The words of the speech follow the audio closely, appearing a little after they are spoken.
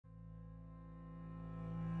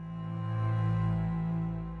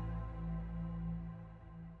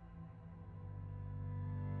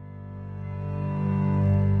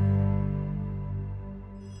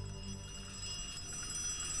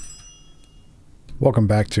Welcome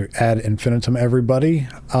back to Ad Infinitum, everybody.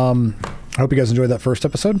 I hope you guys enjoyed that first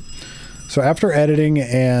episode. So after editing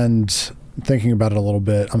and thinking about it a little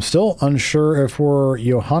bit, I'm still unsure if we're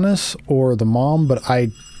Johannes or the mom, but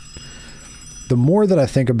the more that I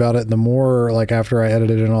think about it, the more, like, after I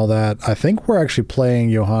edited and all that, I think we're actually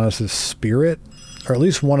playing Johannes' spirit, or at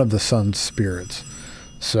least one of the son's spirits.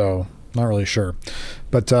 So, not really sure.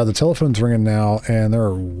 But the telephone's ringing now, and there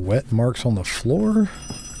are wet marks on the floor.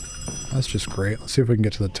 That's just great. Let's see if we can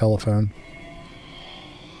get to the telephone.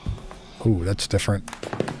 Ooh, that's different.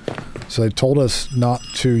 So they told us not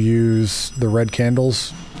to use the red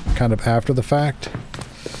candles kind of after the fact.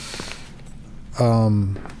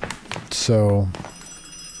 So,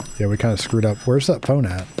 yeah, we kind of screwed up. Where's that phone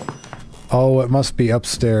at? Oh, it must be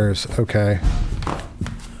upstairs. Okay.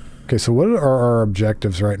 Okay, so what are our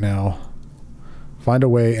objectives right now? Find a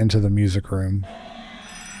way into the music room.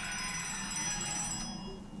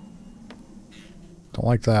 Don't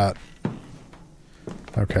like that.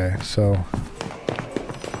 Okay, so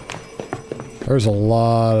there's a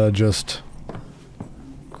lot of just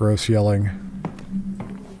gross yelling.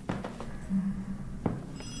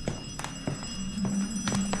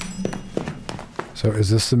 So is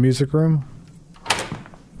this the music room?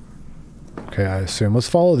 Okay, I assume. Let's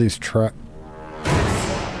follow these tracks.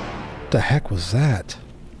 What the heck was that?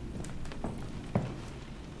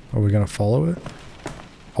 Are we gonna follow it?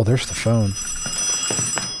 Oh, there's the phone.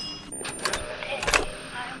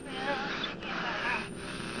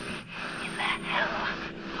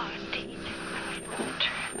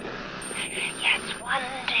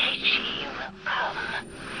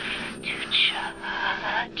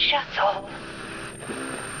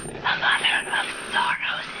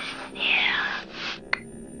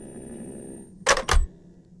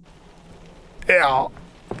 Yeah,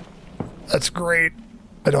 that's great.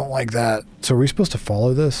 I don't like that. So are we supposed to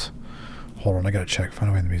follow this? Hold on, I gotta check. Find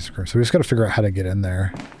a way in the music room. So we just gotta figure out how to get in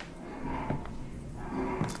there.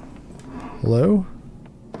 Hello?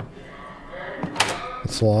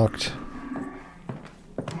 It's locked.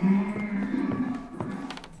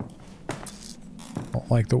 Don't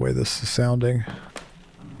like the way this is sounding.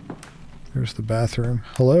 There's the bathroom.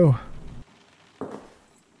 Hello?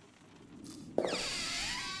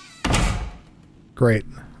 Great.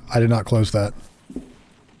 I did not close that.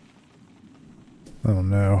 Oh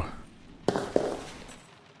no.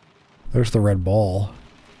 There's the red ball.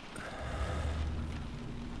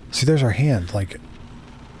 See, there's our hand, like,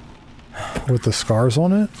 with the scars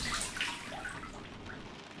on it.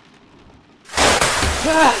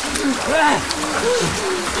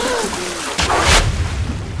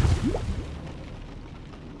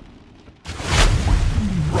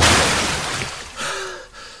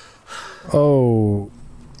 Oh,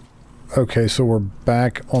 okay, so we're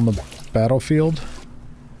back on the battlefield.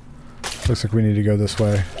 Looks like we need to go this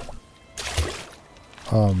way.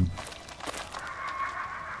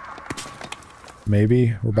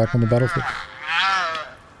 Maybe we're back on the battlefield.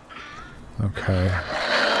 Okay.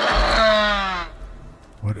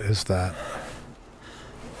 What is that?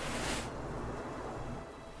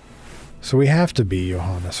 So we have to be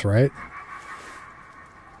Johannes, right?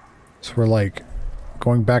 So we're like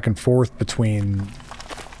going back and forth between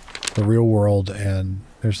the real world and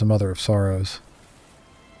there's the Mother of Sorrows.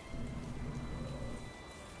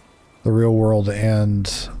 The real world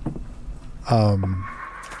and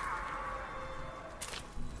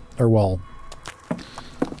or well,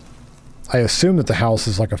 I assume that the house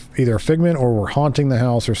is like either a figment or we're haunting the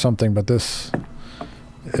house or something, but this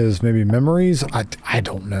is maybe memories. I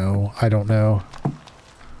don't know. I don't know.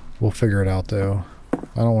 We'll figure it out though.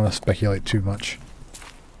 I don't want to speculate too much.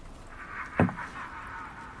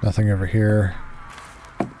 Nothing over here.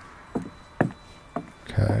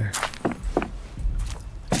 Okay.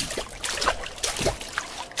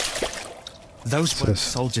 Those were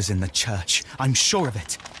soldiers in the church. I'm sure of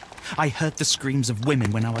it. I heard the screams of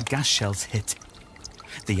women when our gas shells hit.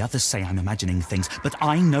 The others say I'm imagining things, but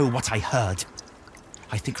I know what I heard.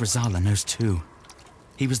 I think Rosala knows too.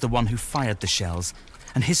 He was the one who fired the shells,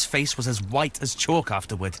 and his face was as white as chalk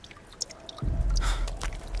afterward.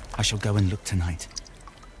 I shall go and look tonight.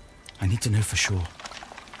 I need to know for sure.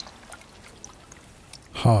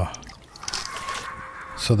 Huh.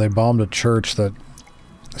 So they bombed a church that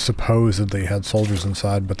supposedly had soldiers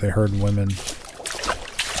inside, but they heard women.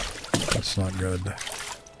 That's not good.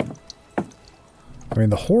 I mean,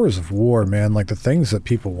 the horrors of war, man, like the things that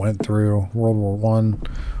people went through, World War I,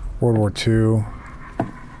 World War II.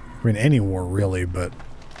 I mean, any war really, but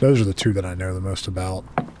those are the two that I know the most about.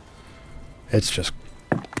 It's just,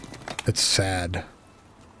 it's sad.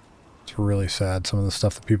 It's really sad, some of the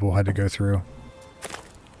stuff that people had to go through.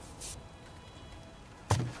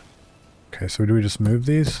 Okay, so do we just move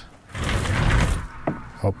these?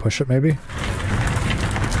 I'll push it maybe?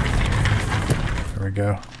 There we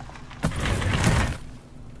go.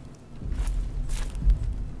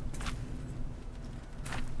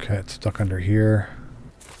 Okay, it's stuck under here.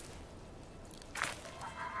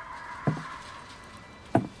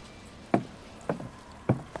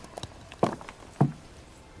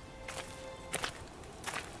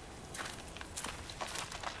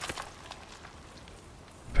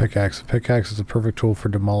 Pickaxe. A pickaxe is a perfect tool for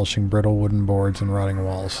demolishing brittle wooden boards and rotting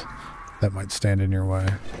walls that might stand in your way.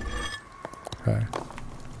 Okay.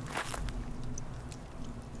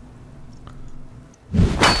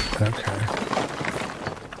 Okay.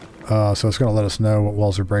 So it's going to let us know what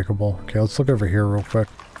walls are breakable. Okay, let's look over here real quick.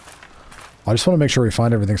 I just want to make sure we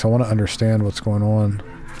find everything, so I want to understand what's going on.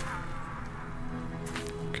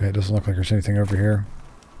 Okay, it doesn't look like there's anything over here.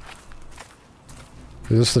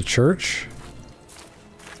 Is this the church?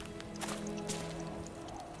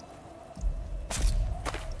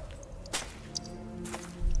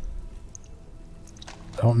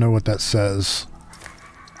 I don't know what that says,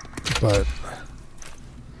 but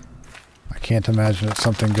I can't imagine it's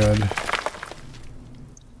something good.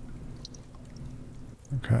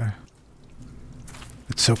 Okay.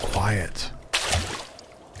 It's so quiet.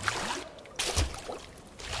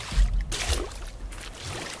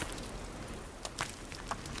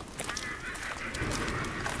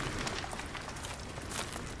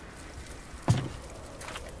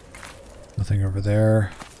 Nothing over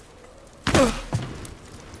there.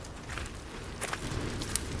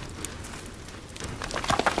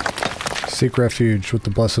 Seek refuge with the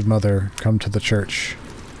Blessed Mother. Come to the church.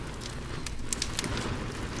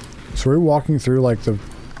 So we're walking through like the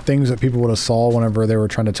things that people would have saw whenever they were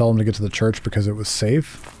trying to tell them to get to the church because it was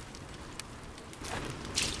safe.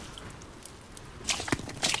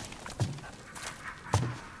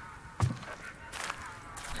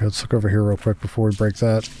 Okay, let's look over here real quick before we break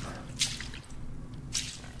that.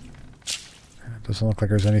 It doesn't look like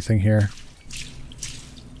there's anything here.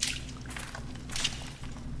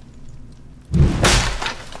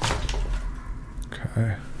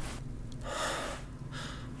 Okay.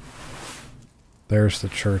 There's the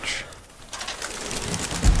church.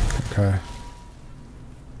 Okay.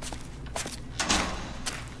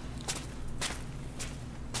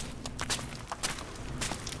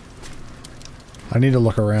 I need to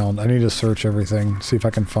look around. I need to search everything, see if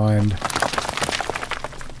I can find...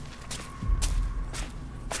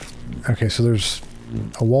 Okay, so there's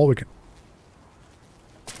a wall we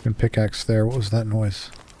can pickaxe there. What was that noise?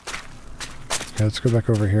 Okay, let's go back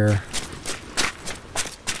over here.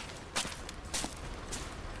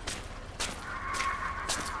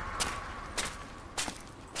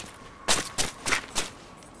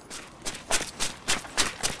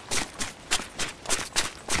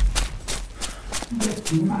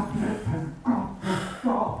 This madness has got to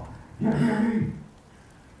stop. You hear me?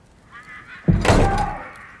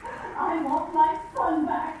 I want my son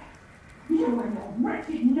back. You and your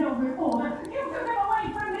wretched noble order. You took him away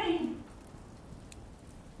from me.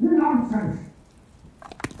 Nonsense!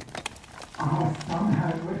 Our son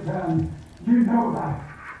has returned. You know that.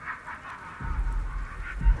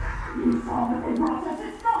 You saw what they brought us.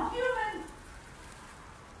 It's not human.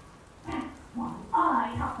 That's why I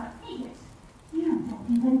have to eat it. You don't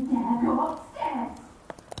even dare go upstairs.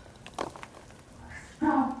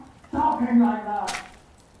 Stop talking like that.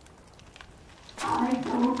 I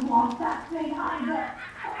don't want that thing either.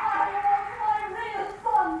 I want my real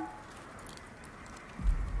son.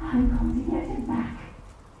 I'm going to get him back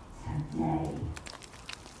today.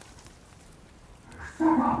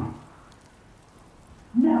 Stop up.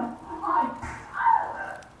 No,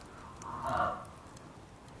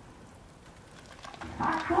 I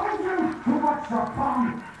told you to watch your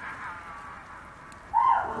tongue.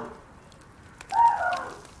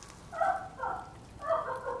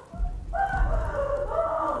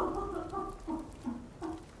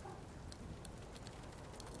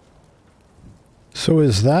 So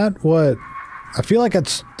is that what... I feel like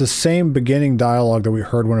it's the same beginning dialogue that we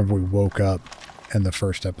heard whenever we woke up in the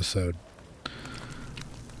first episode.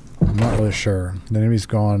 I'm not really sure. The enemy's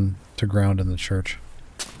gone to ground in the church.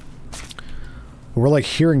 But we're like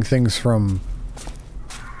hearing things from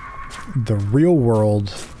the real world.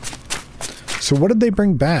 So what did they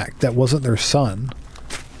bring back that wasn't their son?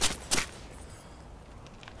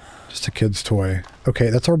 Just a kid's toy. Okay,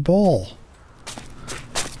 that's our ball.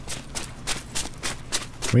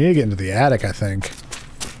 We need to get into the attic, I think.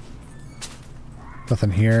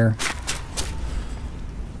 Nothing here.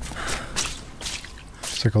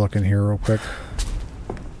 Let's take a look in here real quick.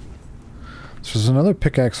 So there's another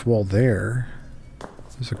pickaxe wall there.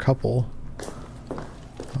 There's a couple.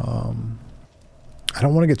 I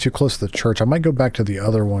don't want to get too close to the church. I might go back to the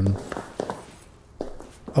other one.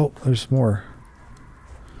 Oh, there's more.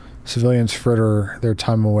 Civilians fritter their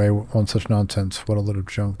time away on such nonsense. What a load of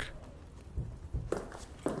junk.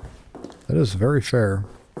 That is very fair.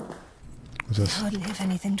 What's this? We hardly have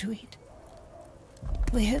anything to eat.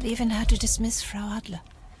 We have even had to dismiss Frau Adler.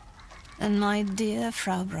 And my dear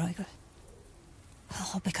Frau Bruegel.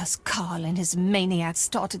 All because Karl and his maniacs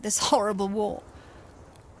started this horrible war.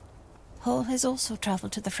 Hall has also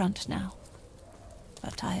traveled to the front now.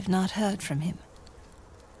 But I have not heard from him.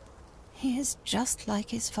 He is just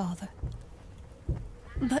like his father.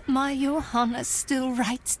 But my Johanna still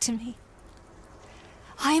writes to me.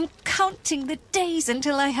 I am counting the days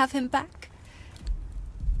until I have him back.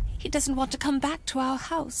 He doesn't want to come back to our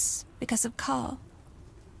house because of Karl.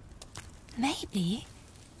 Maybe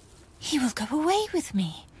he will go away with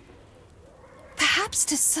me. Perhaps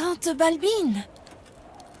to Sainte-Balbine.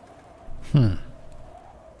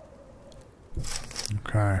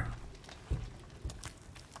 Okay.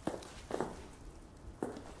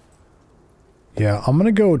 Yeah, I'm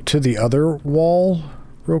gonna go to the other wall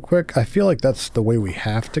real quick. I feel like that's the way we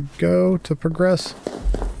have to go to progress.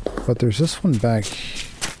 But there's this one back.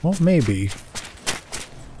 Well, maybe.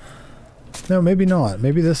 No, maybe not.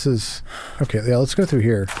 Maybe this is... Okay, yeah, let's go through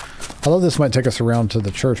here. I thought this might take us around to the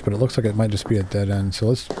church, but it looks like it might just be a dead end. So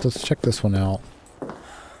let's check this one out.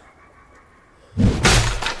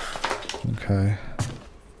 Okay.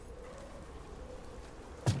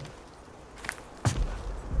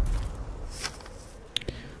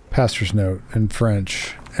 Pastor's note in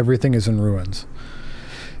French. Everything is in ruins.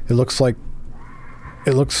 It looks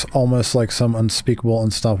almost like some unspeakable,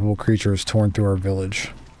 unstoppable creature has torn through our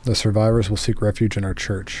village. The survivors will seek refuge in our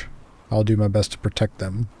church. I'll do my best to protect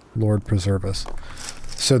them. Lord preserve us.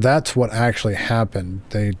 So that's what actually happened.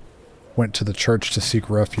 They went to the church to seek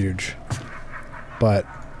refuge. But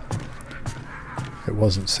it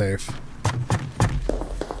wasn't safe.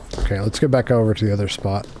 Okay, let's get back over to the other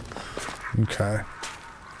spot. Okay.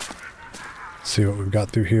 Let's see what we've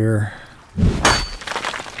got through here.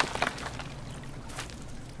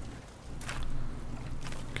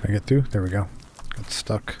 Can I get through? There we go. Got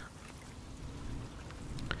stuck.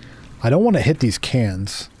 I don't want to hit these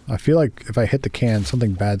cans. I feel like if I hit the can,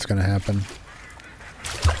 something bad's going to happen.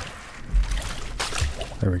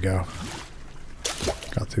 There we go.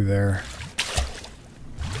 Got through there.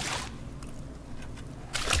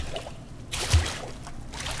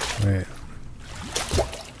 Wait.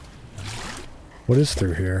 What is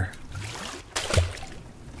through here?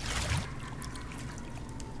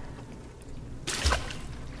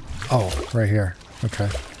 Oh, right here. Okay.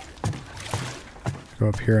 Go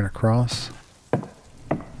up here and across.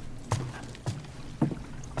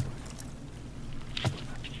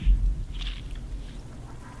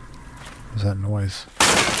 What's that noise?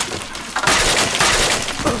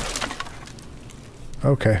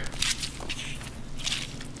 Okay.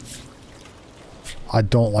 I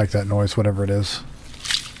don't like that noise, whatever it is.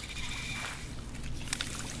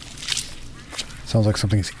 Sounds like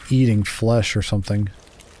something's eating flesh or something.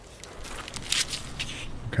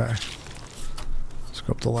 Okay. Let's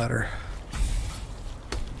go up the ladder.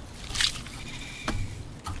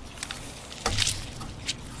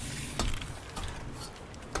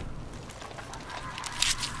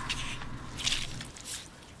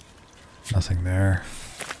 Nothing there.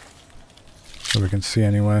 So we can see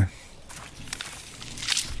anyway.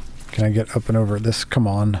 Can I get up and over this? Come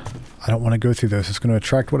on. I don't want to go through this. It's going to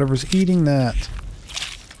attract whatever's eating that.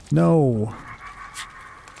 No.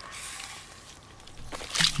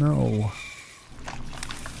 No.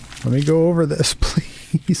 Let me go over this,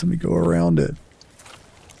 please. Let me go around it.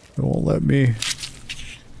 It won't let me.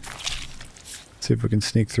 See if we can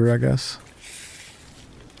sneak through, I guess.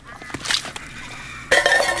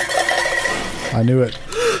 I knew it.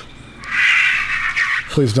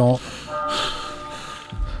 Please don't.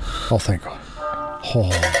 Oh, thank God. Oh,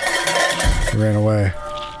 it ran away.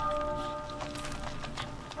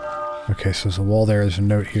 Okay, so there's a wall there. There's a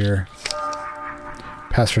note here.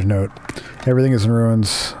 Pastor's note. Everything is in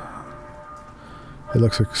ruins. It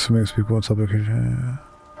looks like some of these people in supplication.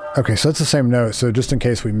 Okay, so that's the same note. So just in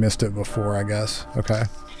case we missed it before, I guess. Okay.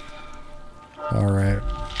 All right.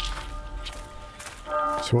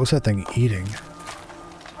 So what was that thing eating?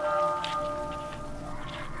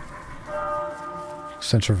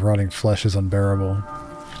 Stench of rotting flesh is unbearable.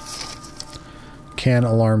 Can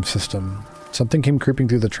alarm system. Something came creeping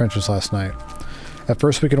through the trenches last night. At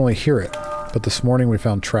first we could only hear it, but this morning we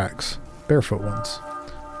found tracks. Barefoot ones.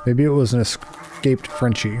 Maybe it was an escaped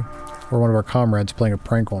Frenchie, or one of our comrades playing a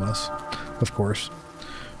prank on us. Of course.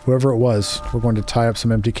 Whoever it was, we're going to tie up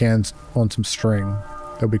some empty cans on some string.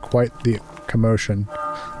 There'll be quite the commotion.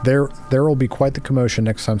 There will be quite the commotion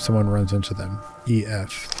next time someone runs into them.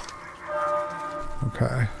 EF.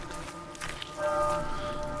 Okay.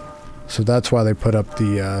 So that's why they put up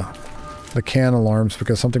the can alarms,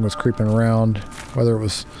 because something was creeping around, whether it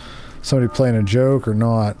was somebody playing a joke or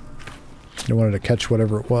not. They wanted to catch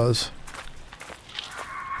whatever it was.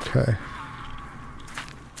 Okay.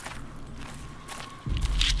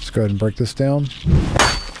 Let's go ahead and break this down.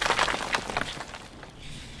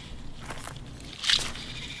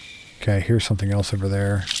 Okay, here's something else over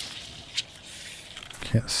there.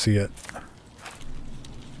 Can't see it.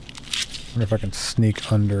 Wonder if I can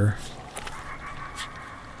sneak under.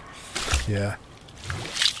 Yeah.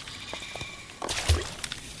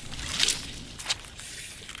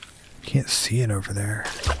 Can't see it over there.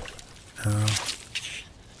 No.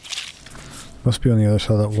 Must be on the other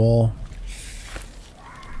side of that wall.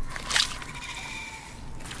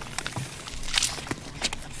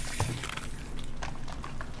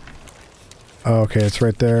 Oh, okay, it's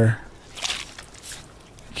right there.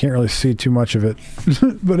 Can't really see too much of it,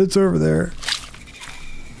 but it's over there.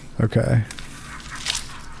 Okay.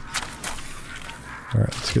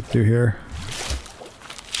 Alright, let's get through here.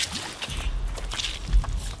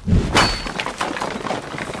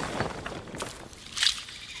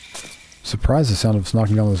 Surprised the sound of us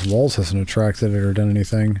knocking down those walls hasn't attracted it or done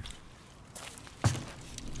anything.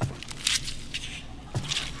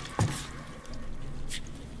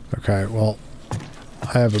 Okay, well,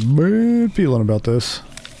 I have a bad feeling about this.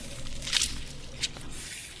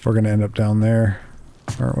 We're gonna end up down there,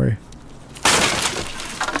 aren't we?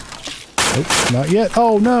 Oh, not yet.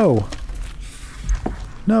 Oh, no!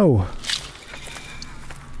 No!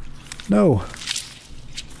 No!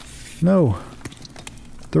 No!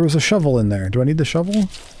 There was a shovel in there. Do I need the shovel?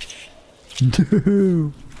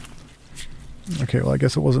 No! Okay, well, I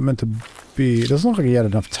guess it wasn't meant to be. It doesn't look like he had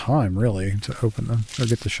enough time, really, to open them or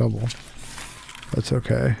get the shovel. That's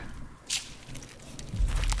okay.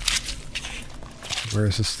 Where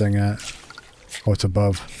is this thing at? Oh, it's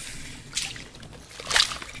above.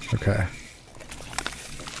 Okay.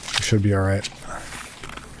 We should be alright.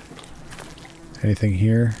 Anything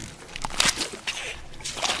here?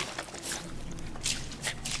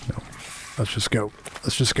 No. Let's just go.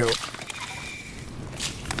 Let's just go.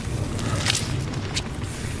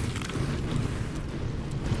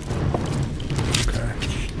 Okay.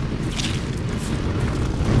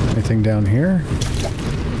 Anything down here?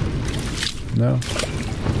 No.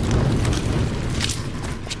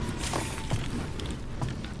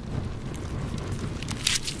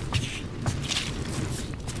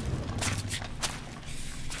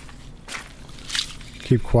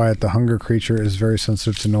 Keep quiet. The hunger creature is very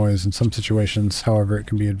sensitive to noise. In some situations, however, it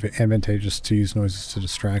can be advantageous to use noises to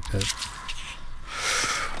distract it.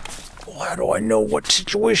 Well, how do I know what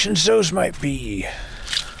situations those might be?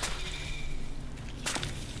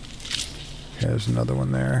 Okay, there's another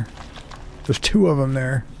one there. There's 2 of them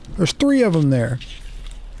there. There's 3 of them there.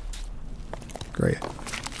 Great.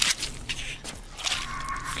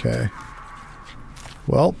 Okay.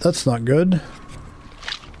 Well, that's not good.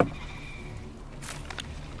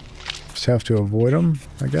 Just have to avoid them,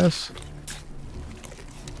 I guess.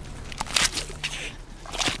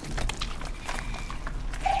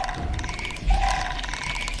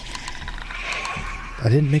 I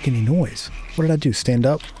didn't make any noise. What did I do? Stand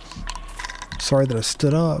up? Sorry that I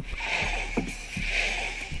stood up.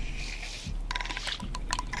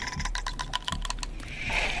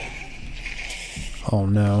 Oh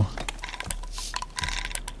no.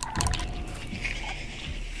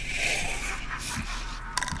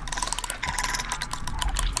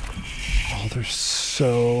 Oh, they're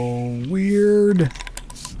so weird.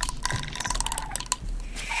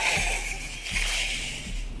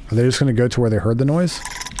 Are they just going to go to where they heard the noise?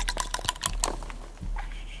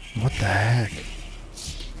 What the heck?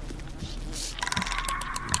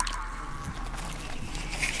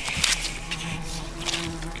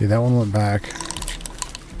 Okay, that one went back.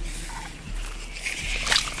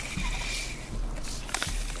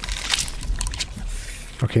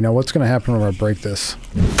 Okay, now what's going to happen when I break this?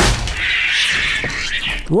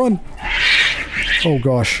 Run! Oh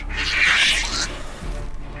gosh.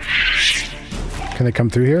 Can they come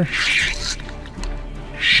through here?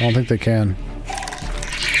 I don't think they can.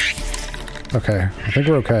 Okay, I think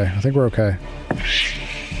we're okay. I think we're okay.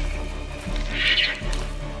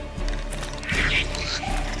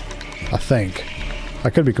 I think. I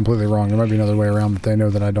could be completely wrong. There might be another way around that they know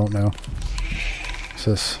that I don't know. What's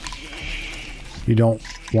this? You don't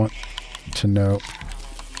want to know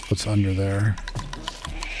what's under there.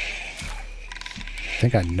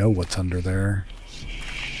 think I know what's under there.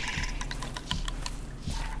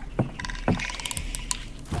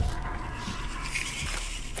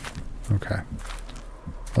 Okay.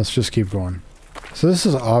 Let's just keep going. So this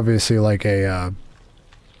is obviously like a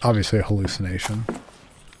hallucination.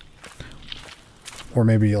 Or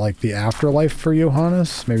maybe like the afterlife for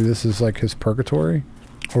Johannes. Maybe this is like his purgatory.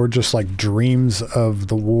 Or just like dreams of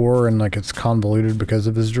the war and like it's convoluted because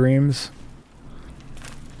of his dreams.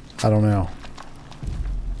 I don't know.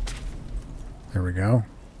 There we go.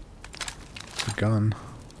 It's a gun.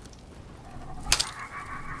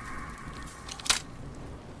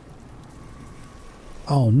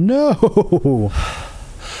 Oh no!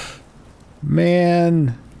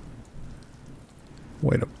 Man.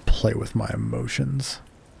 Way to play with my emotions.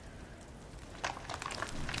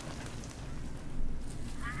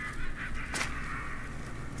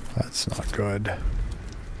 That's not good.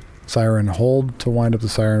 Siren, hold to wind up the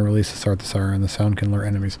siren, release to start the siren. The sound can lure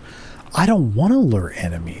enemies. I don't want to lure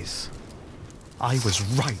enemies. I was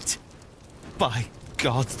right. By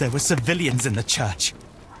God, there were civilians in the church.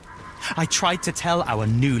 I tried to tell our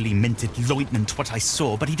newly minted lieutenant what I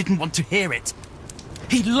saw, but he didn't want to hear it.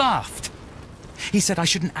 He laughed. He said I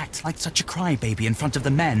shouldn't act like such a crybaby in front of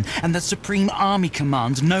the men, and the Supreme Army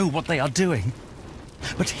Command know what they are doing.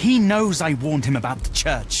 But he knows I warned him about the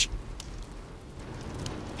church.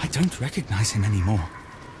 I don't recognize him anymore.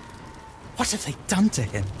 What have they done to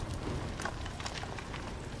him?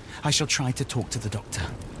 I shall try to talk to the doctor.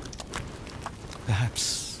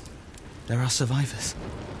 Perhaps there are survivors.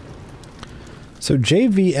 So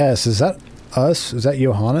JVS, is that us? Is that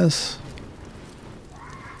Johannes?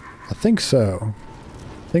 I think so.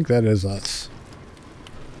 I think that is us.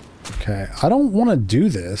 Okay, I don't want to do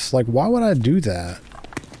this. Like, why would I do that?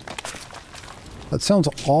 That sounds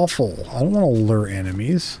awful. I don't want to lure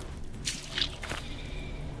enemies.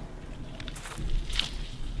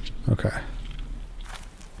 Okay.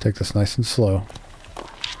 Take this nice and slow.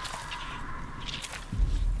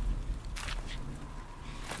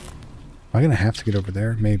 Am I going to have to get over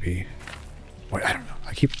there? Maybe. Wait, I don't know.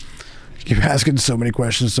 I keep asking so many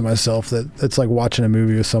questions to myself that it's like watching a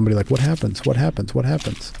movie with somebody like, what happens? What happens? What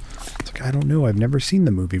happens? It's like, I don't know. I've never seen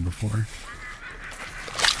the movie before.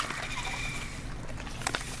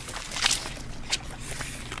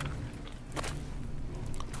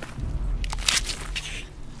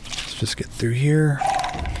 Let's just get through here.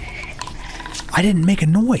 I didn't make a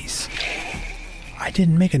noise. I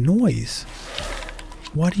didn't make a noise.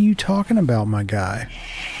 What are you talking about, my guy?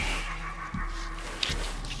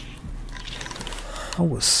 I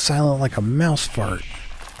was silent like a mouse fart.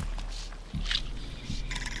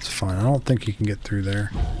 It's fine. I don't think you can get through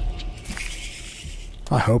there.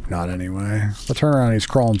 I hope not, anyway. If I turn around and he's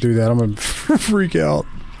crawling through that, I'm going to freak out.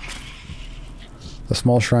 A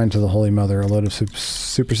small shrine to the Holy Mother. A load of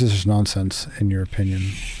superstitious nonsense, in your opinion.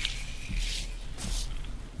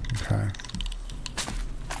 Okay.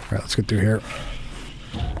 Alright, let's get through here.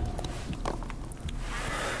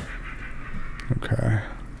 Okay.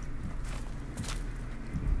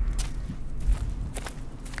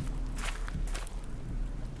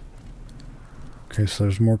 Okay, so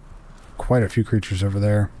there's quite a few creatures over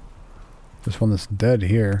there. This one that's dead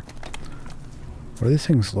here. What do these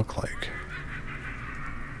things look like?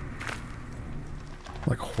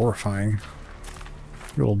 Like horrifying.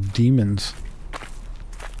 Little demons.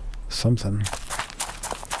 Something.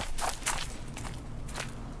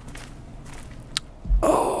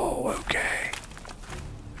 Oh, okay.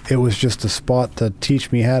 It was just a spot to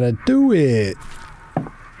teach me how to do it.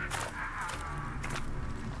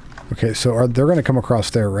 Okay, so they're going to come across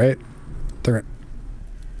there, right? They're.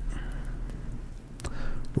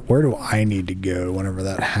 But where do I need to go whenever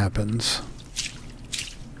that happens?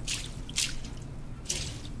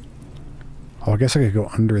 Oh, I guess I could go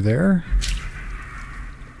under there.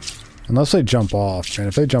 Unless they jump off, man.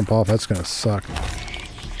 If they jump off, that's going to suck.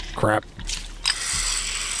 Crap.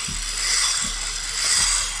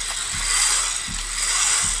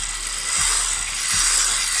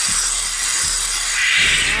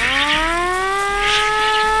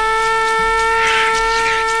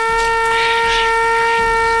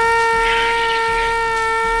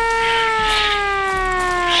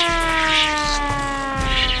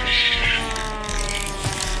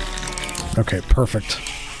 Okay, perfect.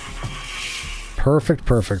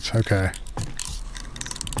 Perfect. Okay.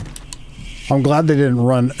 I'm glad they didn't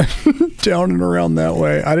run down and around that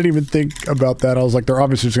way. I didn't even think about that. I was like, they're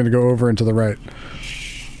obviously just going to go over and to the right.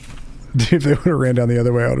 If they would have ran down the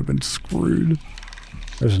other way, I would have been screwed.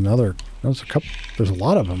 There's another. There's a couple. There's a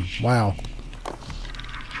lot of them. Wow.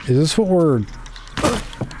 Is this what we're...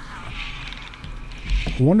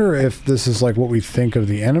 wonder if this is like what we think of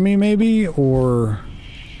the enemy, maybe, or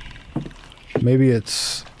maybe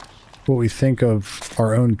it's what we think of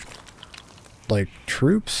our own, like,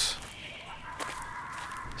 troops,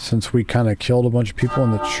 since we kind of killed a bunch of people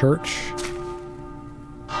in the church.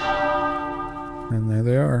 And there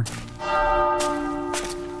they are.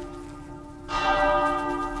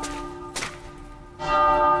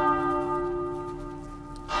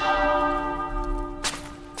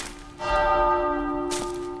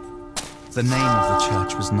 The name of the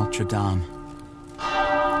church was Notre Dame.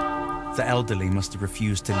 The elderly must have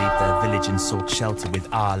refused to leave their village and sought shelter with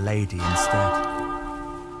Our Lady instead.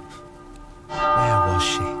 Where was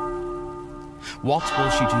she? What will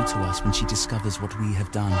she do to us when she discovers what we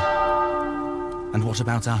have done? And what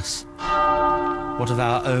about us? What of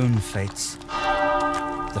our own fates?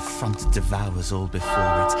 The front devours all before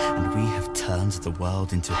it, and we have turned the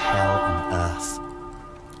world into hell on earth.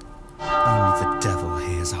 Only the devil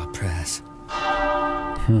hears our prayers.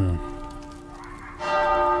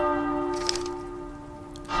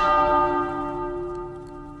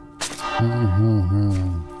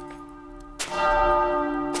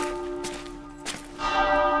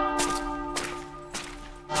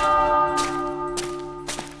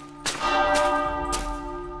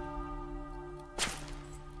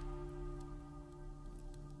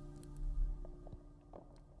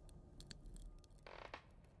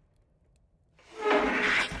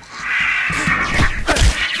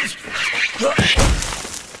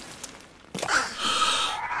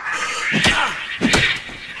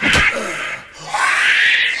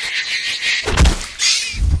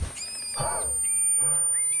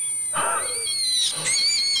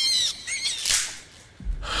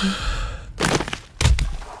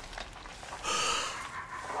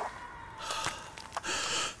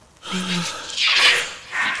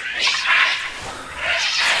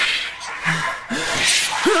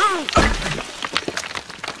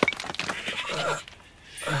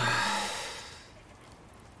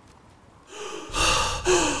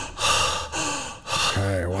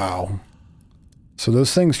 Okay, wow. So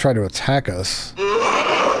those things try to attack us.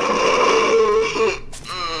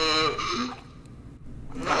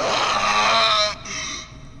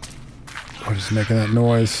 What is making that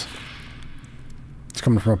noise? It's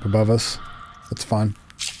coming from up above us. That's fine.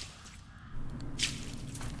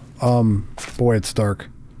 Boy, it's dark.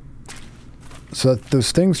 So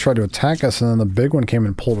those things tried to attack us, and then the big one came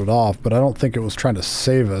and pulled it off, but I don't think it was trying to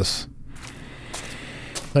save us. I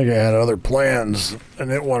think it had other plans, and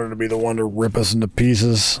it wanted to be the one to rip us into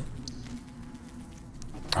pieces.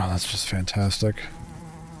 Oh, that's just fantastic.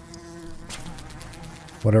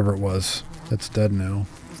 Whatever it was, it's dead now.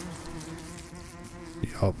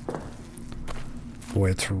 Yup.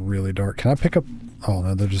 Boy, it's really dark. Can I pick up... Oh,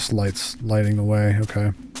 no, they're just lights lighting the way.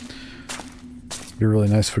 Okay. It'd be really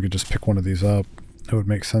nice if we could just pick one of these up. It would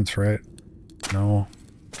make sense, right? No.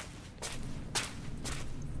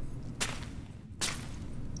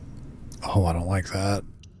 Oh, I don't like that.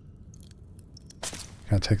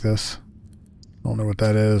 Can I take this? I don't know what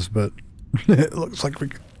that is, but it looks like we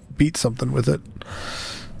could beat something with it.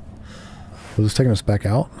 Was this taking us back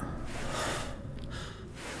out?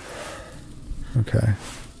 Okay.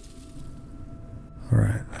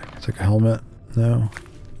 Alright. Take a helmet. No.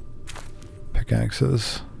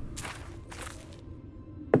 Pickaxes.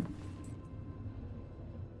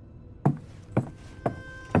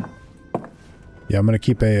 Yeah, I'm gonna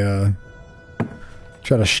keep a,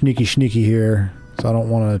 try to sneaky here, so I don't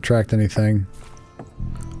want to attract anything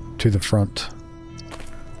to the front.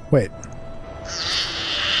 Wait.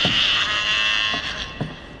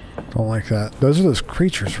 Don't like that. Those are those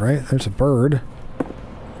creatures, right? There's a bird.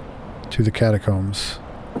 To the catacombs.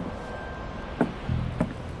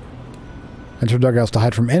 Enter dugouts to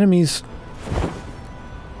hide from enemies.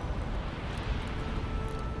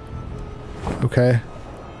 Okay.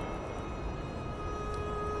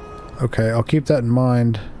 Okay, I'll keep that in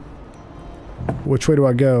mind. Which way do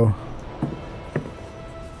I go?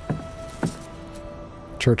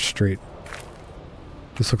 Church Street.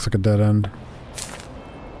 This looks like a dead end.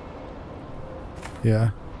 Yeah.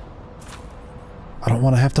 I don't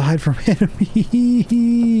want to have to hide from enemies.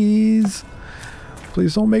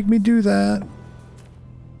 Please don't make me do that.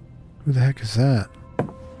 Who the heck is that?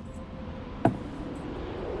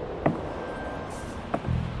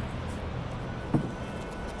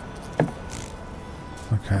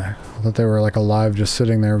 Okay. I thought they were like alive just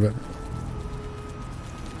sitting there, but...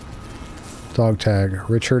 Dog tag.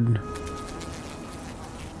 Richard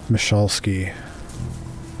Michalski.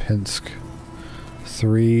 Pinsk.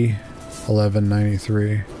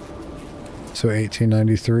 3/11/93. So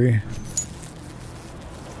 1893.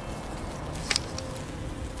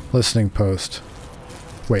 Listening post.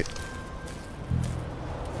 Wait.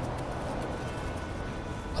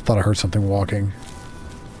 I thought I heard something walking.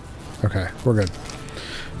 Okay, we're good.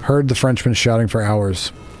 Heard the Frenchman shouting for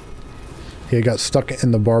hours. He had got stuck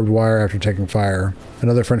in the barbed wire after taking fire.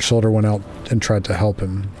 Another French soldier went out and tried to help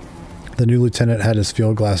him. The new lieutenant had his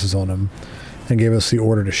field glasses on him and gave us the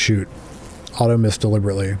order to shoot. Otto missed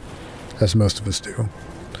deliberately, as most of us do.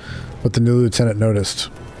 But the new lieutenant noticed.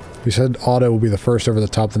 He said Otto will be the first over the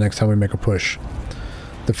top the next time we make a push.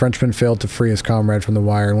 The Frenchman failed to free his comrade from the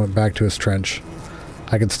wire and went back to his trench.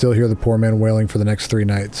 I could still hear the poor man wailing for the next 3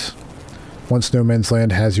 nights. Once no man's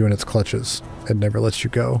land has you in its clutches, it never lets you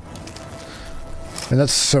go. And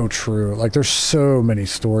that's so true. Like, there's so many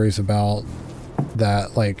stories about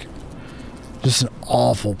that. Like, just an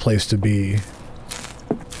awful place to be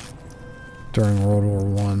during World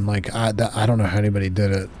War I. Like, I don't know how anybody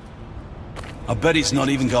did it. I bet he's not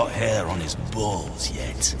even got hair on his balls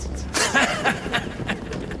yet.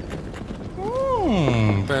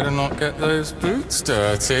 Better not get those boots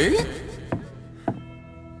dirty.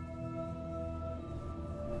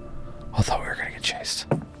 I thought we were gonna get chased.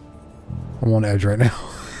 I'm on edge right now.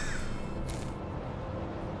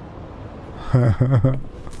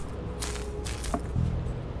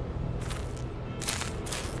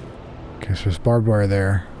 Okay, so there's barbed wire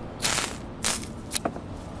there.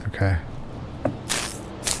 Okay.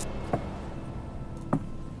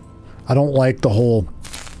 I don't like the whole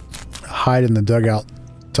hide in the dugout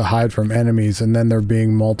to hide from enemies, and then there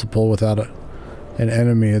being multiple without an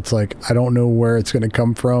enemy. It's like, I don't know where it's going to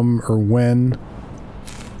come from or when.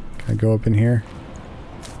 Can I go up in here?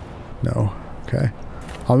 No. Okay.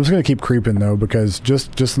 I'm just going to keep creeping though, because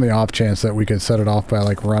just in the off chance that we could set it off by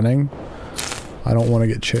like running, I don't want to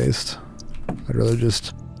get chased. I'd rather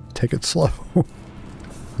just take it slow.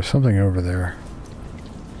 There's something over there.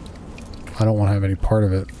 I don't want to have any part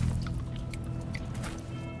of it.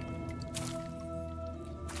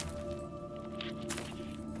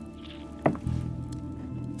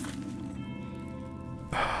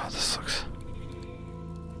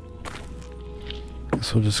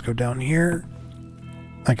 We'll just go down here.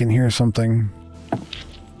 I can hear something.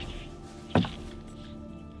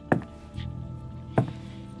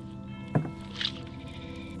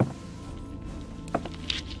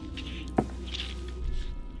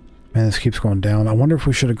 Man, this keeps going down. I wonder if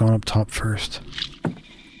we should have gone up top first.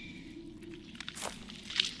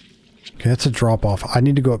 Okay, that's a drop off. I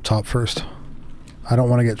need to go up top first. I don't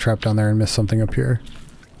want to get trapped down there and miss something up here.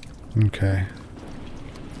 Okay.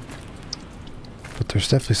 But there's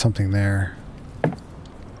definitely something there.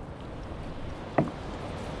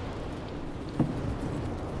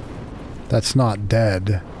 That's not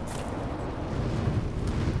dead.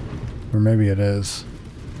 Or maybe it is.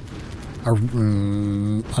 I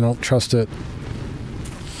don't trust it.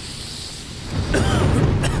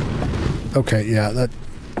 Okay, yeah,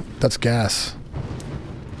 that's gas.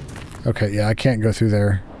 Okay, yeah, I can't go through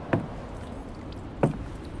there.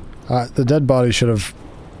 The dead body should have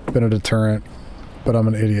been a deterrent. But I'm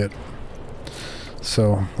an idiot.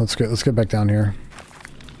 So let's get back down here.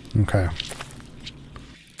 Okay.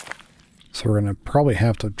 So we're gonna probably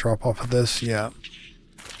have to drop off of this, yeah.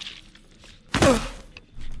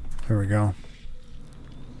 There we go.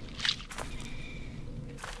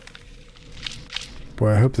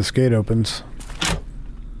 Boy, I hope this gate opens.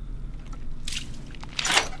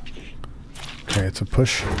 Okay, it's a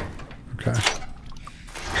push. Okay.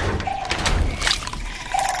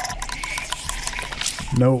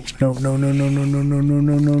 No, no, no, no, no, no, no, no, no, no,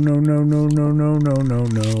 no, no, no, no, no, no, no,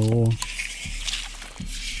 no.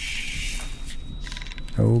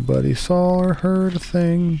 Nobody saw or heard a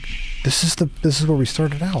thing. This is where we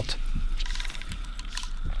started out.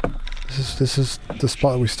 This is the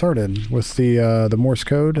spot we started with the Morse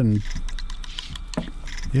code and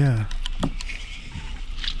yeah.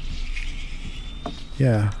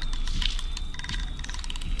 Yeah.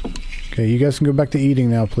 Okay, you guys can go back to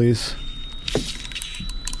eating now, please.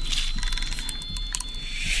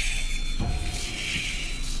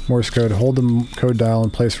 Morse code. Hold the code dial in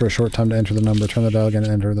place for a short time to enter the number. Turn the dial again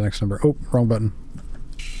and enter the next number. Oh, wrong button.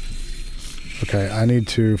 Okay, I need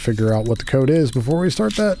to figure out what the code is before we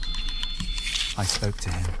start that. I spoke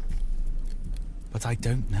to him, but I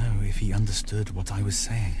don't know if he understood what I was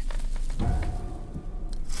saying.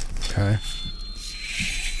 Okay.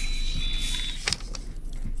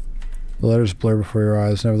 The letters blur before your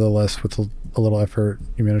eyes. Nevertheless, with a little effort,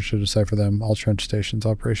 you managed to decipher them. All trench stations.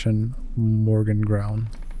 Operation Morgan Ground.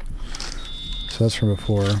 So that's from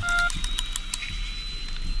before.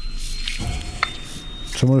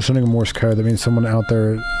 Someone is sending a Morse code. That means someone is out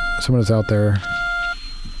there.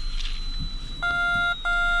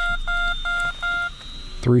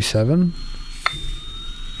 3-7?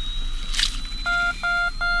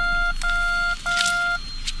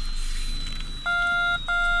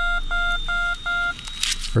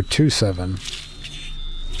 Or 2-7?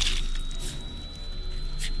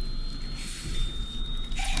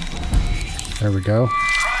 There we go.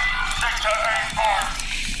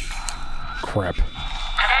 Crap.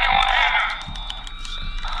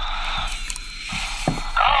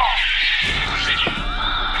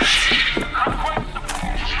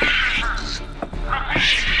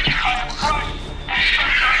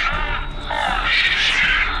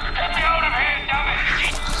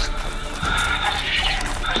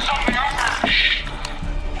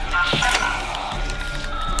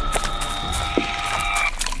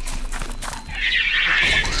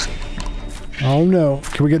 Oh no.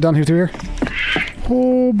 Can we get down here through here?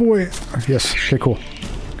 Oh boy. Yes. Okay, cool.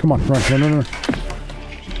 Come on. Run. Run, run, run.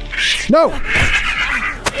 No!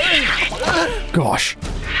 Gosh.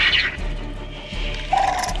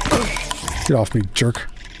 Get off me, jerk.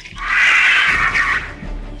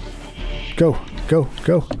 Go. Go.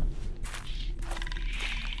 Go.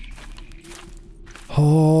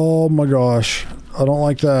 Oh my gosh. I don't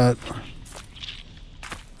like that.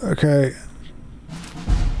 Okay.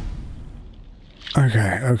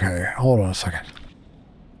 Okay. Hold on a second.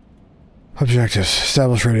 Objectives.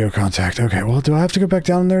 Establish radio contact. Okay, well, do I have to go back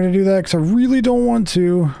down there to do that? Because I really don't want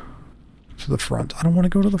to. To the front. I don't want to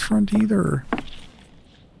go to the front either.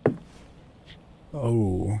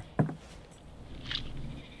 Oh.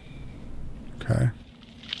 Okay.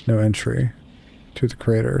 No entry. To the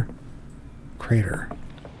crater. Crater.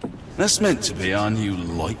 That's meant to be our new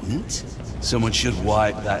lieutenant. Someone should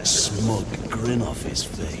wipe that smug grin off his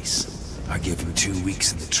face. I give him 2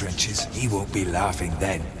 weeks in the trenches. He won't be laughing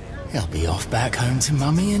then. He'll be off back home to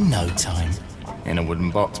Mummy in no time. In a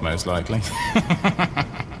wooden box, most likely.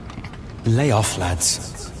 Lay off,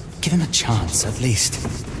 lads. Give him a chance, at least.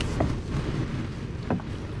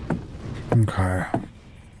 Okay.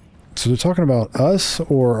 So they're talking about us,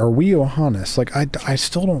 or are we Johannes? Like, I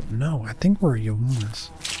still don't know. I think we're Johannes.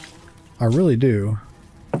 I really do.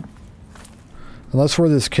 Unless we're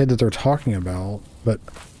this kid that they're talking about, but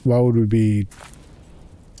why would we be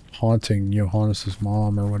haunting Johannes'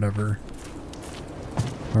 mom or whatever?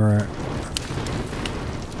 Alright.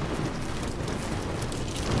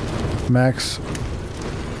 Max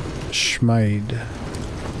Schmeid.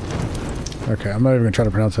 Okay, I'm not even going to try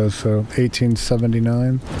to pronounce those, so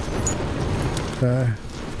 1879. Okay.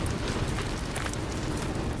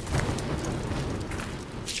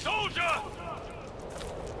 Soldier!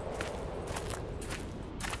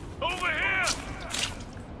 Over here!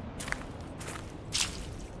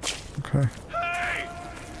 Okay. Hey!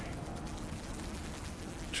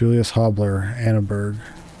 Julius Hobler, Annaberg,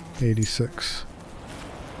 86.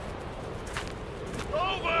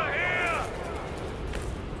 Over here!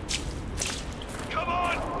 Come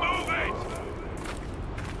on, move it!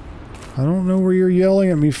 I don't know where you're yelling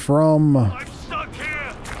at me from. I'm stuck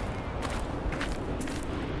here!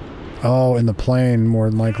 Oh, in the plane, more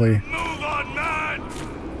than likely. Move on, man!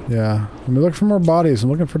 Yeah. Let me look for more bodies. I'm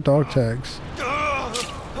looking for dog tags.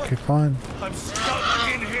 Okay, fine. I'm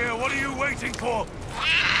stuck in here. What are you waiting for?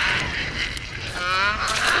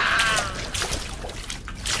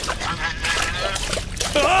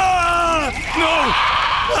 No!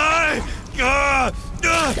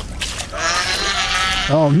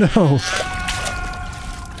 Oh no!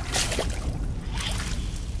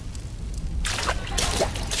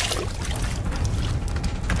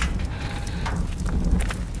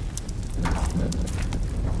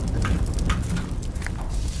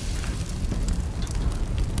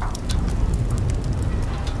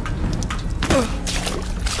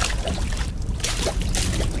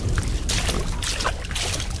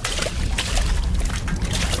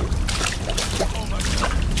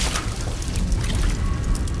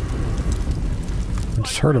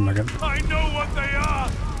 Heard him again. I know what they are.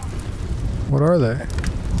 What are they?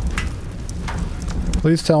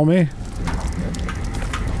 Please tell me.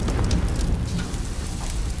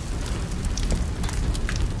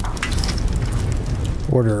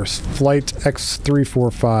 Orders. Flight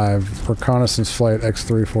X345. Reconnaissance Flight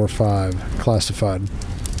X345. Classified.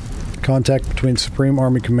 Contact between Supreme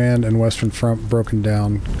Army Command and Western Front broken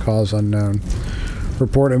down. Cause unknown.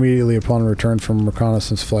 Report immediately upon return from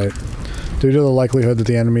reconnaissance flight. Due to the likelihood that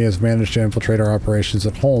the enemy has managed to infiltrate our operations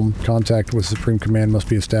at home, contact with Supreme Command must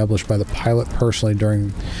be established by the pilot personally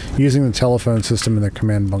during using the telephone system in the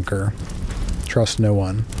command bunker. Trust no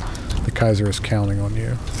one. The Kaiser is counting on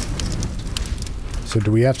you. So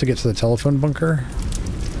do we have to get to the telephone bunker?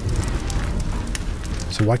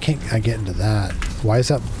 So why can't I get into that? Why is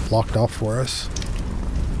that blocked off for us?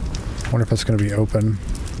 Wonder if that's going to be open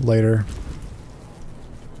later.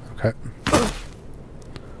 Okay.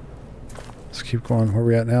 Let's keep going. Where are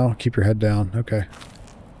we at now? Keep your head down. Okay.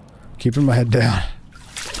 Keeping my head down.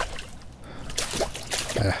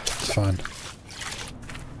 Yeah, it's fine.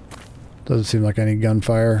 Doesn't seem like any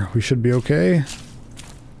gunfire. We should be okay.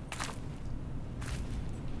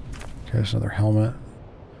 Okay, there's another helmet.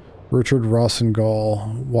 Richard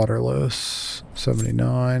Rossengall, Waterloo,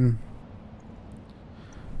 79.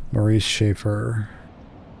 Maurice Schaefer,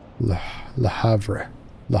 Le Havre,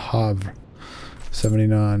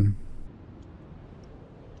 79.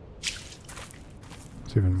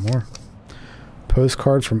 There's even more.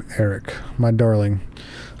 Postcard from Eric, my darling.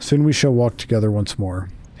 Soon we shall walk together once more,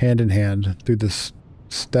 hand in hand, through this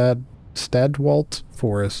Stadwalt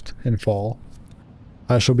forest in fall.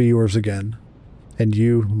 I shall be yours again, and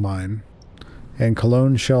you mine. And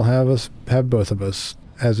Cologne shall have both of us,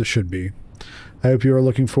 as it should be. I hope you are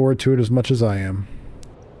looking forward to it as much as I am.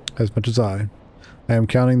 As much as I. I am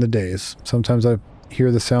counting the days. Sometimes I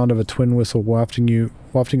hear the sound of a twin whistle wafting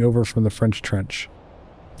over from the French trench.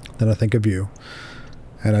 Then I think of you,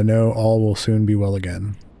 and I know all will soon be well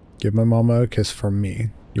again. Give my mama a kiss from me.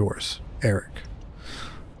 Yours, Eric.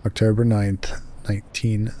 October 9th,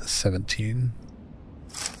 1917.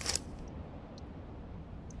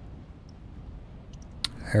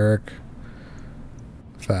 Eric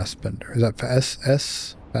Fassbender. Is that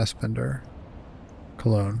S? Fassbender.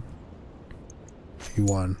 Cologne. He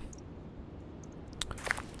won.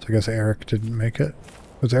 So I guess Eric didn't make it.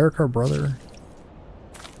 Was Eric our brother?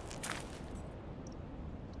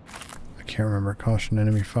 I can't remember. Caution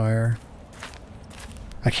enemy fire.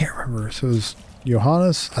 I can't remember. So it was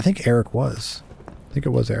Johannes? I think Eric was. I think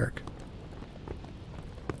it was Eric.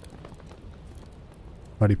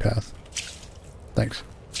 Muddy path. Thanks.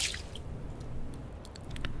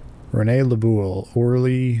 Rene Leboul,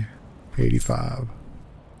 Orly, 85.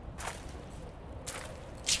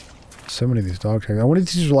 So many of these dog tags. I wonder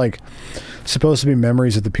if these are like supposed to be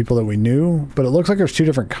memories of the people that we knew, but it looks like there's two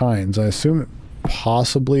different kinds. I assume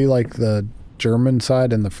possibly like the German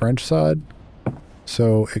side and the French side.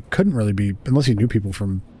 So it couldn't really be, unless you knew people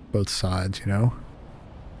from both sides, you know?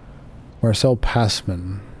 Marcel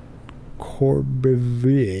Passman,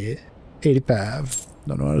 Courbevier, 85.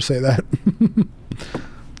 Don't know how to say that.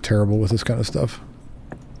 Terrible with this kind of stuff.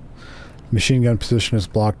 Machine gun position is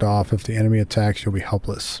blocked off. If the enemy attacks, you'll be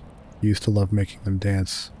helpless. Used to love making them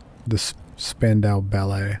dance. This Spandau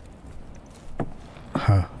ballet.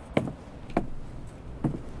 Huh.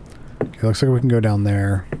 Okay, looks like we can go down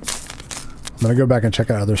there. I'm gonna go back and check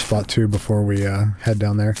out other spot too before we head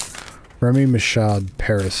down there. Remy Michaud,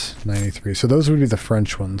 Paris, 93. So those would be the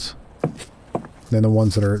French ones. Then the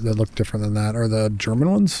ones that look different than that are the German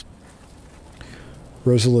ones.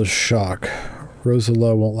 Rosala's shock.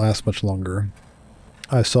 Rosala won't last much longer.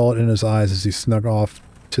 I saw it in his eyes as he snuck off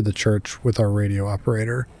to the church with our radio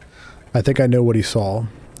operator. I think I know what he saw.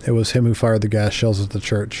 It was him who fired the gas shells at the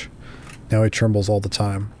church. Now he trembles all the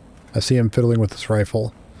time. I see him fiddling with his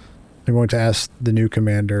rifle. I'm going to ask the new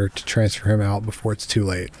commander to transfer him out before it's too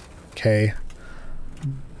late. Okay.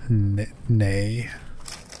 Nay.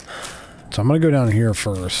 So I'm going to go down here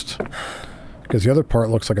first, because the other part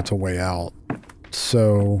looks like it's a way out.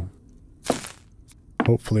 So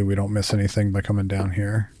hopefully we don't miss anything by coming down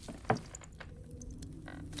here.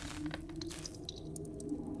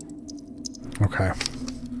 Okay.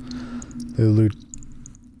 The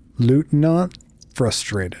lieutenant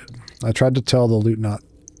frustrated. I tried to tell the lieutenant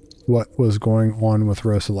what was going on with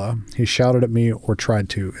Rosala. He shouted at me, or tried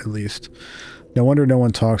to, at least. No wonder no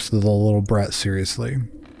one talks to the little brat seriously.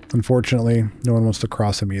 Unfortunately, no one wants to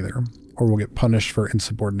cross him either, or will get punished for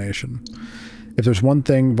insubordination. If there's one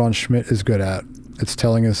thing von Schmidt is good at, it's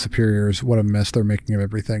telling his superiors what a mess they're making of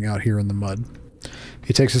everything out here in the mud.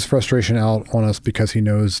 He takes his frustration out on us because he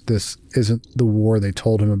knows this isn't the war they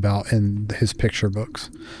told him about in his picture books.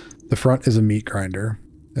 The front is a meat grinder,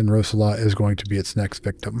 and Rosala is going to be its next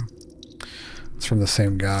victim. It's from the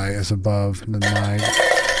same guy as above, and then my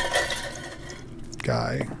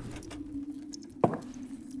guy.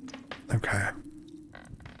 Okay.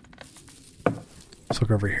 Let's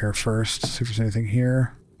look over here first, see if there's anything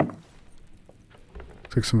here.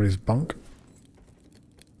 Looks like somebody's bunk.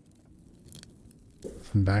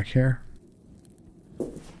 Nothing back here.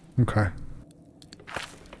 Okay.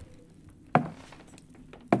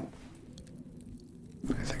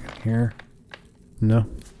 Anything in here? No.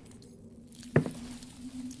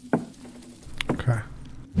 Okay.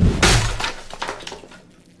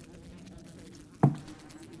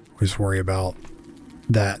 Always worry about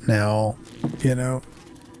that now, you know.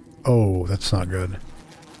 Oh, that's not good.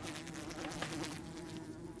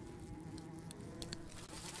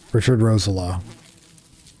 Richard Rosala.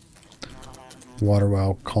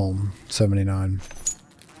 Waterwell Calm 79.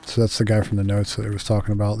 So that's the guy from the notes that he was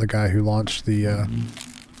talking about. The guy who launched the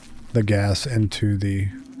gas into the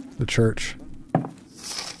church.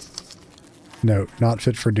 Note, not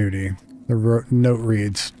fit for duty. The note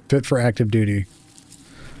reads, fit for active duty.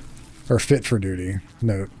 Or fit for duty.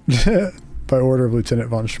 Note. By order of Lieutenant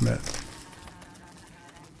von Schmidt.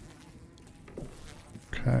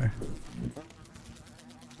 Okay.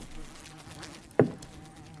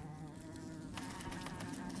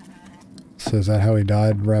 So is that how he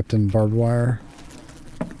died, wrapped in barbed wire?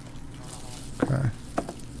 Okay.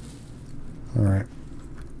 Alright.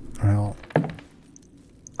 Well.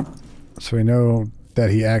 So we know that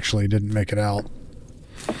he actually didn't make it out.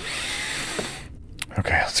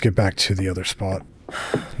 Okay, let's get back to the other spot.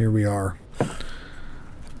 Here we are.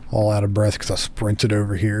 All out of breath because I sprinted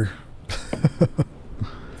over here.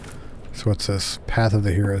 So what's this? Path of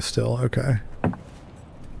the Hero still. Okay.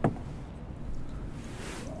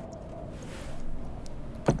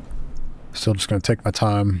 Still just going to take my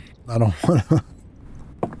time. I don't want to...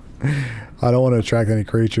 I don't want to attract any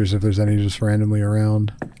creatures if there's any just randomly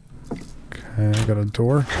around. Okay, I got a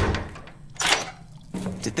door.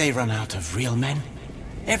 Did they run out of real men?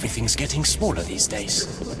 Everything's getting smaller these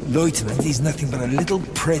days. Lieutenant, he's nothing but a little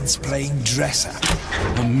prince playing dress-up.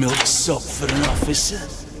 A milksop for an officer?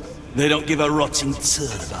 They don't give a rotting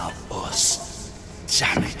turd about us.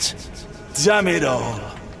 Damn it. Damn it all.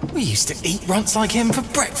 We used to eat runts like him for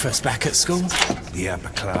breakfast back at school. The upper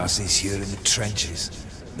classes here in the trenches.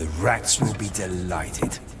 The rats will be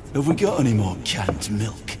delighted. Have we got any more canned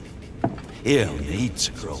milk? He'll need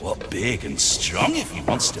to grow up big and strong if he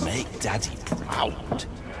wants to make Daddy proud.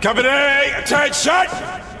 Company, attention!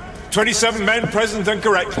 27 men present and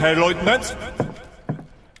correct, Herr Lieutenant.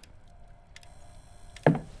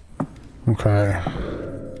 Okay.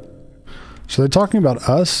 So they're talking about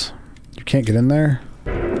us? You can't get in there?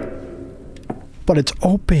 But it's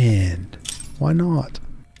open. Why not?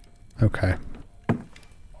 Okay.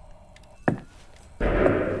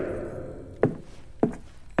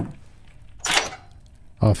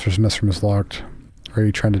 Officer's messroom is locked. Are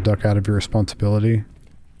you trying to duck out of your responsibility?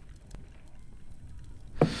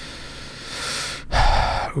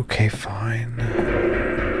 Okay, fine.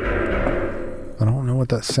 I don't know what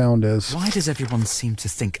that sound is. Why does everyone seem to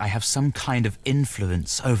think I have some kind of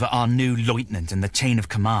influence over our new lieutenant in the chain of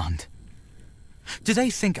command? Do they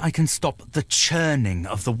think I can stop the churning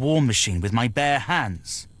of the war machine with my bare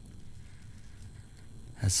hands?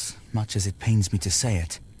 As much as it pains me to say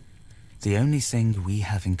it, the only thing we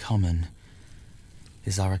have in common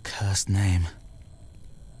is our accursed name.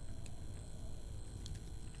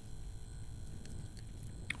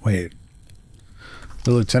 Wait.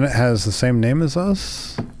 The lieutenant has the same name as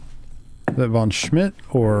us? Is that von Schmidt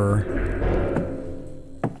or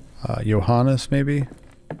Johannes, maybe?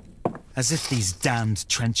 As if these damned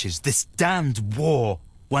trenches, this damned war,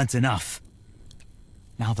 weren't enough.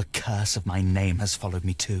 Now the curse of my name has followed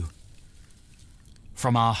me too.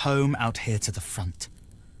 From our home out here to the front.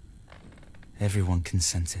 Everyone can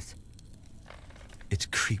sense it.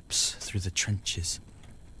 It creeps through the trenches,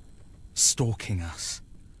 stalking us.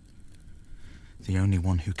 The only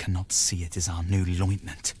one who cannot see it is our new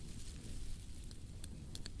lieutenant.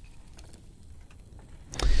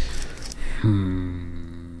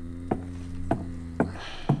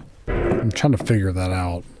 I'm trying to figure that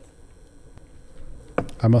out.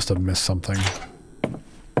 I must have missed something.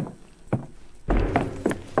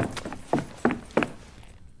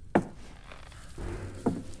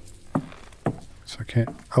 So I can't...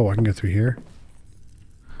 Oh, I can go through here.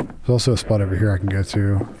 There's also a spot over here I can go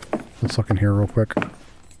to. Let's look in here real quick.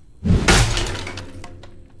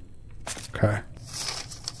 Okay.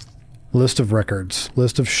 List of records.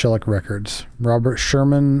 List of Shellac records. Robert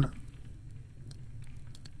Sherman,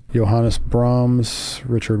 Johannes Brahms,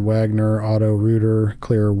 Richard Wagner, Otto Reuter,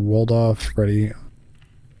 Claire Waldorf, Freddie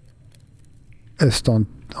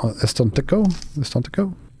Estontico?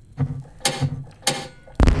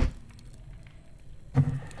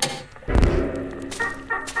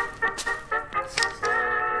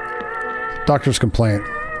 Doctor's complaint.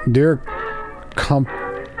 Dear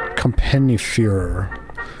Kompagnieführer,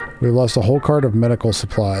 we've lost a whole cart of medical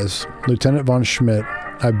supplies. Lieutenant von Schmidt,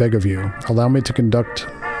 I beg of you, allow me to conduct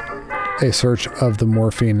a search of the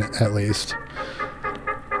morphine at least.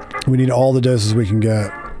 We need all the doses we can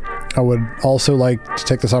get. I would also like to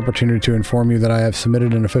take this opportunity to inform you that I have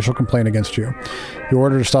submitted an official complaint against you. Your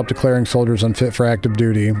order to stop declaring soldiers unfit for active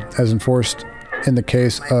duty, as enforced in the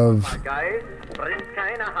case of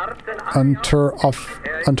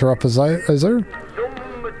Unteroffizier?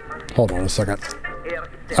 Hold on a second.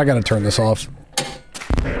 I gotta turn this off.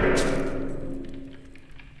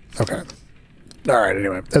 Okay. Alright,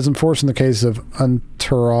 anyway. As enforced in the case of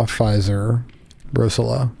Unterofficer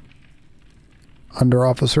Brosela.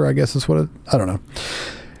 Underofficer, I guess is what it... I don't know.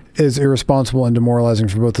 Is irresponsible and demoralizing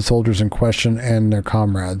for both the soldiers in question and their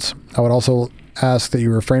comrades. I would also ask that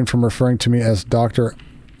you refrain from referring to me as Dr.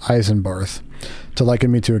 Eisenbarth. To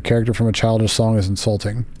liken me to a character from a childish song is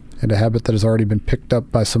insulting, and a habit that has already been picked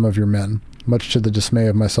up by some of your men, much to the dismay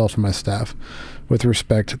of myself and my staff. With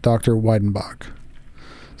respect, Dr. Weidenbach.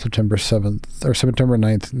 September 7th, or September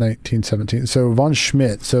 9th, 1917. So von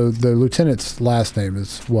Schmidt, so the lieutenant's last name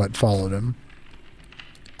is what followed him.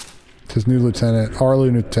 His new lieutenant, our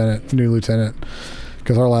new lieutenant,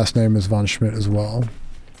 because our last name is von Schmidt as well.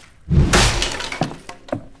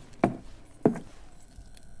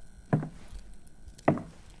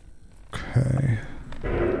 Okay.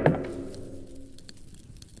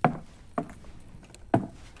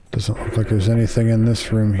 Doesn't look like there's anything in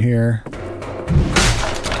this room here.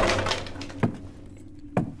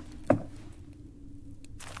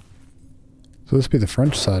 So this would be the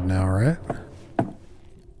French side now, right?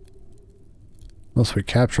 Unless we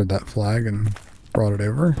captured that flag and brought it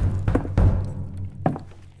over. I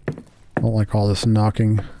don't like all this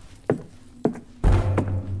knocking.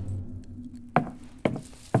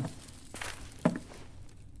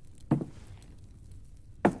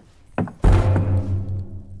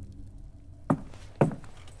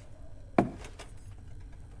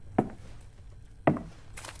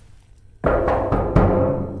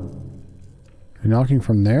 Knocking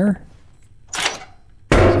from there?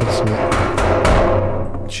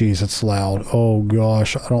 Jeez, it's loud. Oh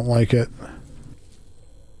gosh, I don't like it.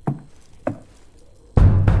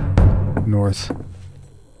 North.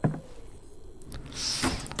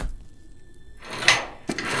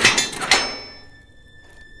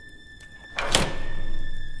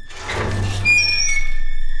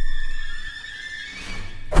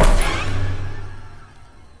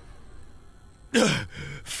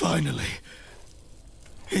 Finally.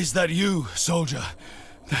 Is that you, soldier?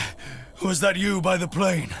 Was that you by the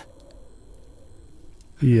plane?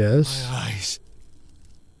 Yes. My eyes.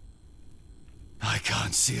 I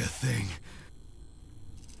can't see a thing.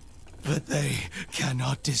 But they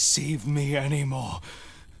cannot deceive me anymore.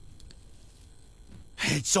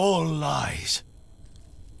 It's all lies.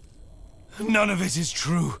 None of it is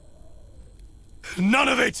true. None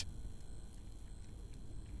of it!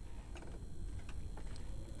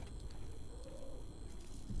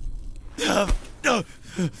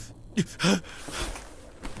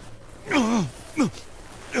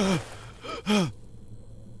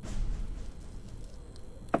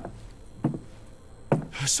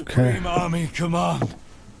 Supreme Army Command.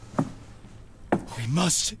 We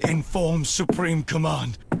must inform Supreme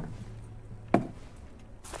Command.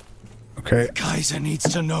 Okay. Kaiser needs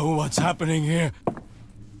to know what's happening here.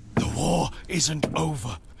 The war isn't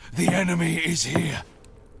over. The enemy is here.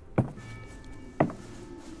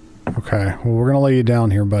 Okay. Well, we're gonna lay you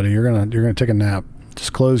down here, buddy. You're gonna take a nap.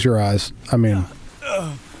 Just close your eyes. I mean,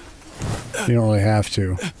 you don't really have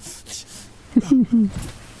to.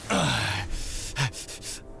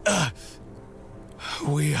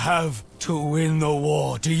 We have to win the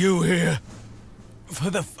war. Do you hear? For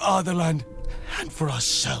the fatherland and for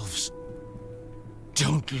ourselves.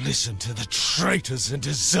 Don't listen to the traitors and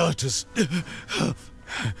deserters.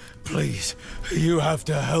 Please, you have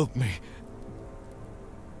to help me.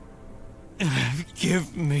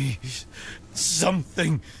 Give me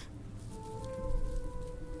something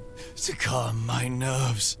to calm my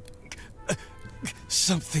nerves.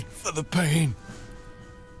 Something for the pain.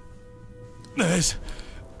 There's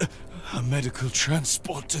a medical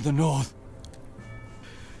transport to the north.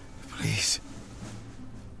 Please.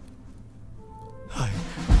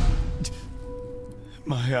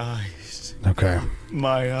 My eyes. Okay.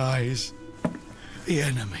 My eyes. The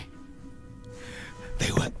enemy.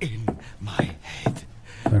 They were in my head.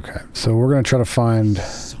 Okay. So we're going to try to find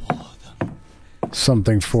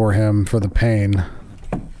something for him for the pain.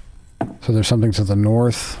 So there's something to the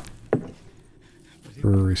north.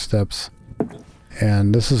 Brewery steps.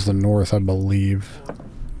 And this is the north, I believe.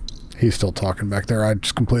 He's still talking back there. I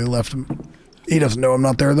just completely left him. He doesn't know I'm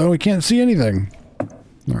not there, though. He can't see anything.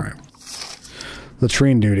 Alright.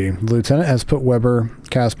 Latrine duty. The lieutenant has put Weber,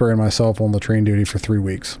 Casper, and myself on latrine duty for 3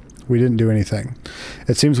 weeks. We didn't do anything.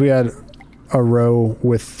 It seems we had a row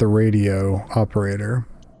with the radio operator.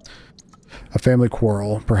 A family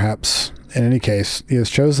quarrel, perhaps. In any case, he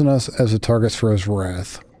has chosen us as the targets for his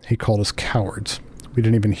wrath. He called us cowards. We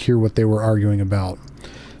didn't even hear what they were arguing about.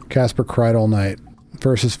 Casper cried all night.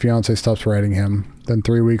 First, his fiance stops riding him. Then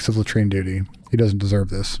 3 weeks of latrine duty. He doesn't deserve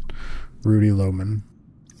this. Rudy Lohman.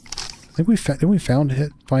 I think we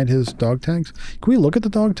find his dog tags. Can we look at the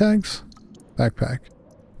dog tags? Backpack.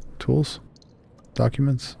 Tools.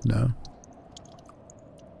 Documents. No.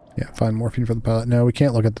 Yeah, find morphine for the pilot. No, we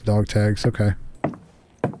can't look at the dog tags. Okay.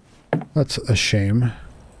 That's a shame.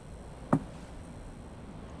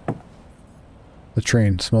 The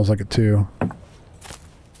train smells like it too.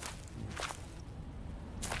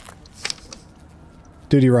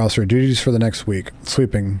 Duty roster. Duties for the next week.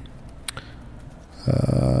 Sleeping.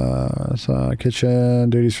 Kitchen.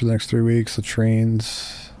 Duties for the next 3 weeks. The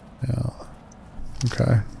trains. Yeah.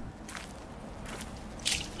 Okay.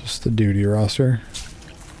 Just the duty roster.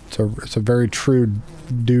 It's a very true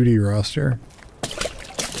duty roster.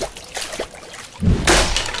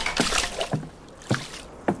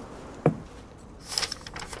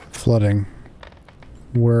 Flooding.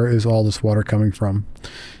 Where is all this water coming from?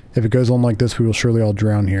 If it goes on like this, we will surely all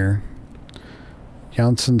drown here.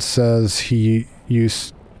 Janssen says he's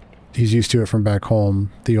used to it from back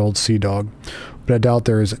home, the old sea dog. But I doubt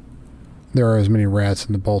there are as many rats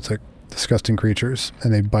in the Baltic. Disgusting creatures,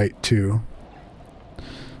 and they bite too.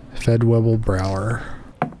 Fedwebel Brower.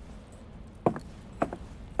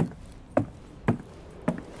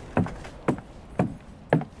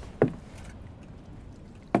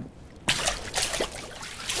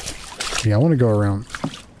 Yeah, I want to go around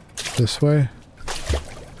this way.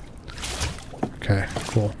 Okay,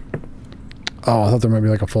 cool. Oh, I thought there might be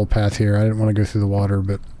like a full path here. I didn't want to go through the water,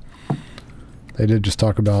 but they did just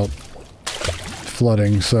talk about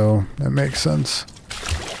flooding, so that makes sense.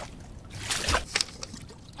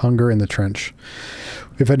 Hunger in the trench.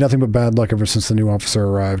 We've had nothing but bad luck ever since the new officer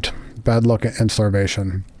arrived. Bad luck and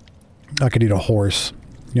starvation. I could eat a horse.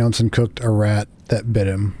 Janssen cooked a rat that bit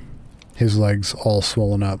him. His legs all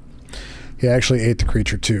swollen up. He actually ate the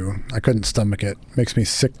creature too. I couldn't stomach it. Makes me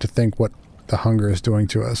sick to think what the hunger is doing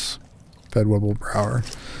to us. Fedwebel Brower.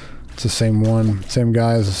 It's the same one. Same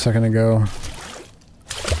guy as a second ago.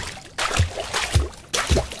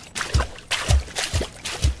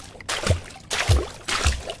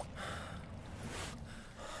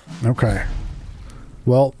 Okay.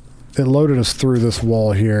 Well, it loaded us through this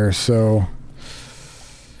wall here, so...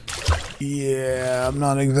 yeah, I'm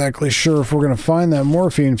not exactly sure if we're going to find that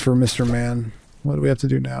morphine for Mr. Man. What do we have to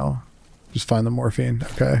do now? Just find the morphine.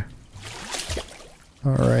 Okay.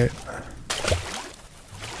 Alright.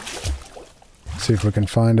 See if we can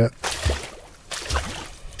find it.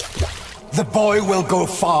 The boy will go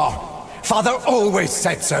far. Father always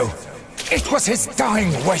said so. It was his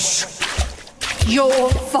dying wish. Your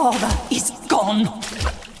father is gone.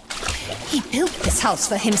 He built this house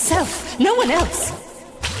for himself, no one else.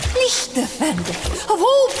 Lichterfender, of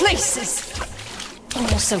all places.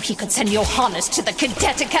 Also, he could send Johannes to the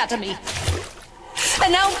Cadet Academy.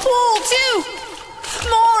 And now Paul, too.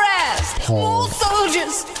 More heirs, more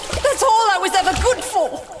soldiers. That's all I was ever good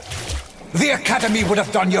for. The Academy would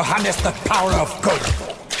have done Johannes the power of good.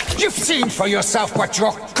 You've seen for yourself what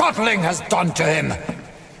your coddling has done to him.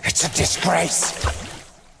 It's a disgrace.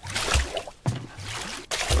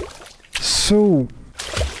 So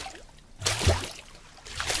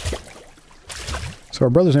our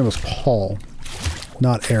brother's name was Paul,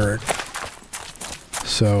 not Eric.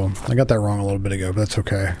 So I got that wrong a little bit ago, but that's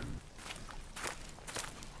okay.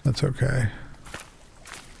 That's okay.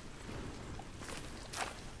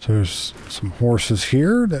 So there's some horses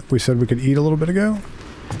here that we said we could eat a little bit ago.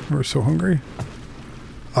 We were so hungry.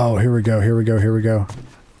 Oh, here we go, here we go, here we go.